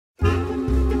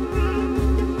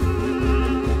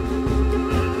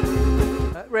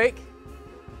Rick?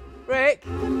 Rick?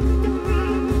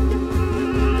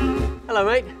 Hello,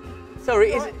 mate.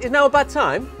 Sorry, is now a bad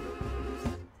time?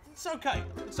 It's okay,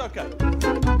 it's okay.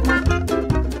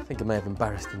 I think I may have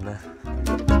embarrassed him there.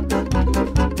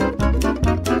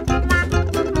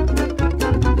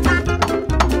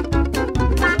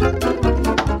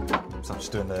 So I'm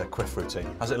just doing the quiff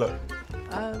routine. How's it look?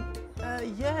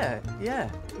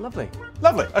 Yeah, lovely.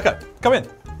 Lovely, okay, come in.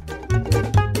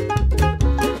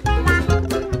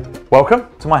 Welcome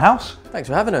to my house. Thanks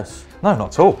for having us. No, not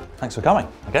at all. Thanks for coming,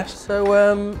 I guess.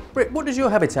 So, Rick, what does your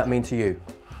habitat mean to you?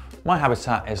 My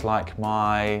habitat is like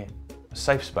my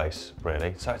safe space,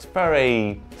 really. So it's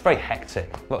very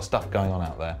hectic. A lot of stuff going on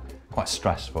out there, quite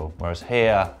stressful. Whereas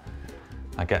here,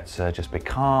 I get to just be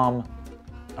calm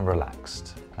and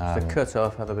relaxed. So cut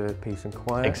off, have a bit of peace and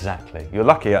quiet. Exactly. You're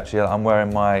lucky, actually, that I'm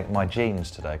wearing my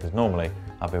jeans today, because normally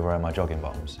I'd be wearing my jogging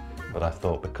bottoms. But I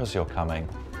thought, because you're coming,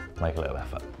 make a little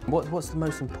effort. What's the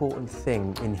most important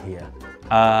thing in here?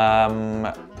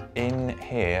 In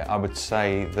here, I would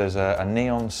say there's a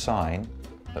neon sign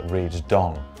that reads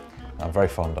Don, I'm very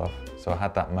fond of. So I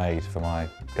had that made for my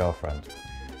girlfriend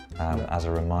as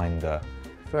a reminder.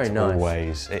 Very nice.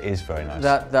 Always, it is very nice.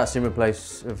 That's in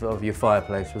replace of your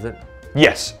fireplace, was it?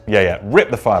 Yes, yeah.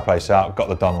 Ripped the fireplace out, got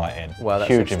the Don light in. Wow,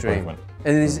 that's huge extreme. improvement.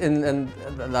 And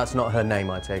that's not her name,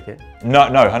 I take it?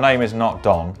 No, her name is not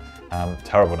Don.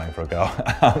 Terrible name for a girl.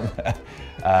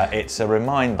 It's a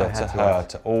reminder to her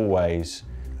to always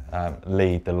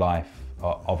lead the life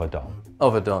of a Don.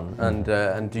 Of a Don,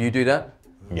 and do you do that?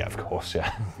 Yeah, of course,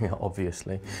 yeah. Yeah,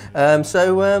 obviously. What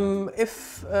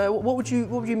would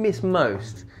you miss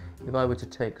most if I were to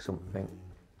take something?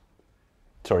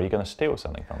 Sorry, are you going to steal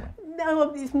something from me?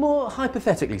 No, it's more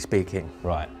hypothetically speaking.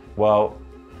 Right. Well,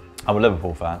 I'm a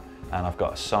Liverpool fan, and I've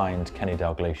got a signed Kenny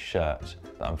Dalglish shirt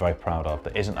that I'm very proud of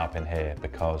that isn't up in here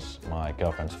because my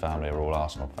girlfriend's family are all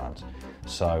Arsenal fans.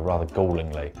 So rather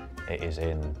gallingly, it is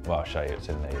in. Well, I'll show you.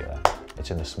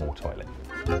 It's in the small toilet.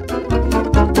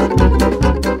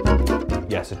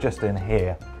 Yeah, so just in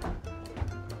here.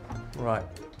 Right.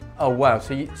 Oh wow.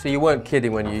 So you weren't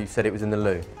kidding when you said it was in the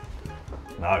loo?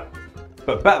 No.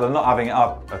 But better than not having it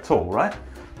up at all, right?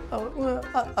 Oh well,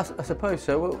 I suppose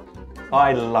so. Well,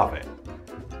 I love it.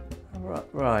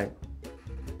 Right.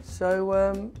 So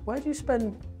where do you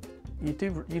spend?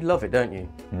 You love it, don't you?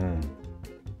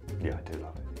 Yeah, I do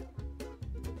love it.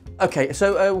 Okay.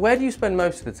 So where do you spend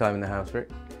most of the time in the house, Rick?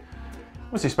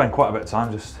 Obviously spend quite a bit of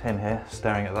time just in here,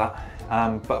 staring at that.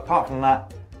 But apart from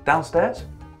that, downstairs? Do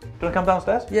you want to come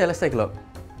downstairs? Yeah, let's take a look.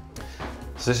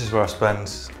 So this is where I spend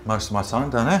most of my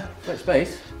time, down here. Great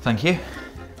space. Thank you.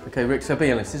 Okay, Rick, so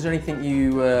be honest, is there anything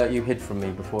you hid from me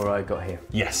before I got here?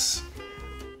 Yes.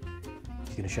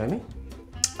 You gonna show me?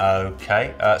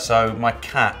 Okay, so my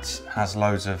cat has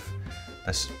loads of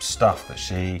this stuff that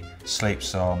she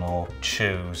sleeps on or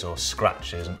chews or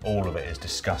scratches, and all of it is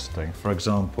disgusting. For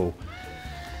example,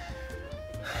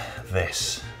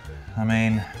 this. I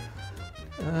mean,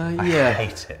 yeah. I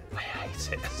hate it. I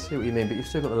hate it. I see what you mean, but you've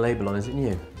still got the label on, isn't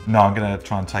you? No, I'm going to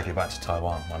try and take it back to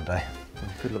Taiwan one day.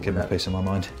 Good luck Give me a piece of my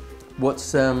mind.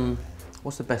 What's the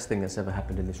best thing that's ever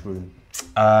happened in this room?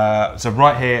 So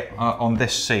right here on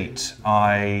this seat,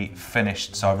 I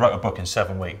finished. So I wrote a book in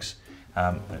 7 weeks.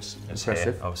 It's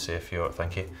impressive. Here. Obviously,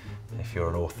 thank you. If you're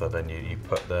an author, then you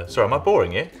put the. Sorry, am I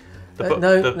boring you?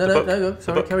 No.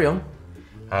 Sorry, carry on.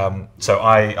 So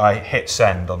I hit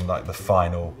send on like the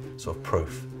final sort of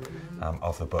proof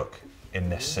of the book in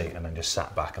this seat, and then just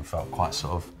sat back and felt quite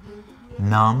sort of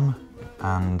numb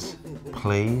and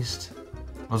pleased.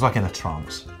 I was like in a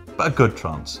trance, but a good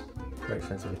trance. Great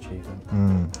sense of achievement.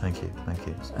 Thank you.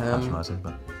 It's patronising,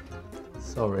 but.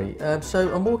 Sorry. So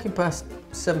I'm walking past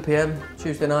 7 p.m.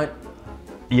 Tuesday night.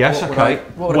 Yes, okay.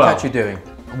 What would I catch you doing?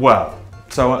 Well,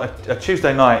 so a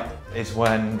Tuesday night is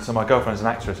when, so my girlfriend's an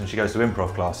actress and she goes to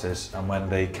improv classes, and when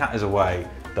the cat is away,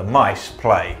 the mice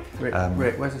play.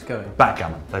 Rick, where's this going?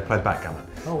 Backgammon. They play backgammon.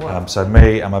 Oh wow. So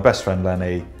me and my best friend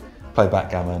Lenny play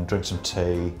backgammon, drink some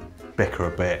tea, bicker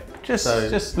a bit, just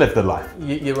live the life.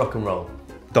 You rock and roll.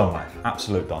 Don life,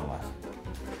 absolute Don life.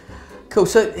 Cool.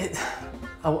 So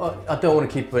I don't want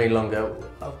to keep it any longer.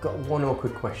 I've got one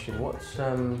awkward question. What's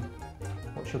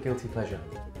your guilty pleasure?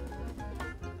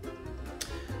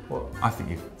 What? I think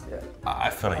you've. I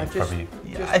feel like you've probably.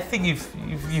 Just, I think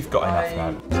you've got enough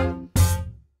now.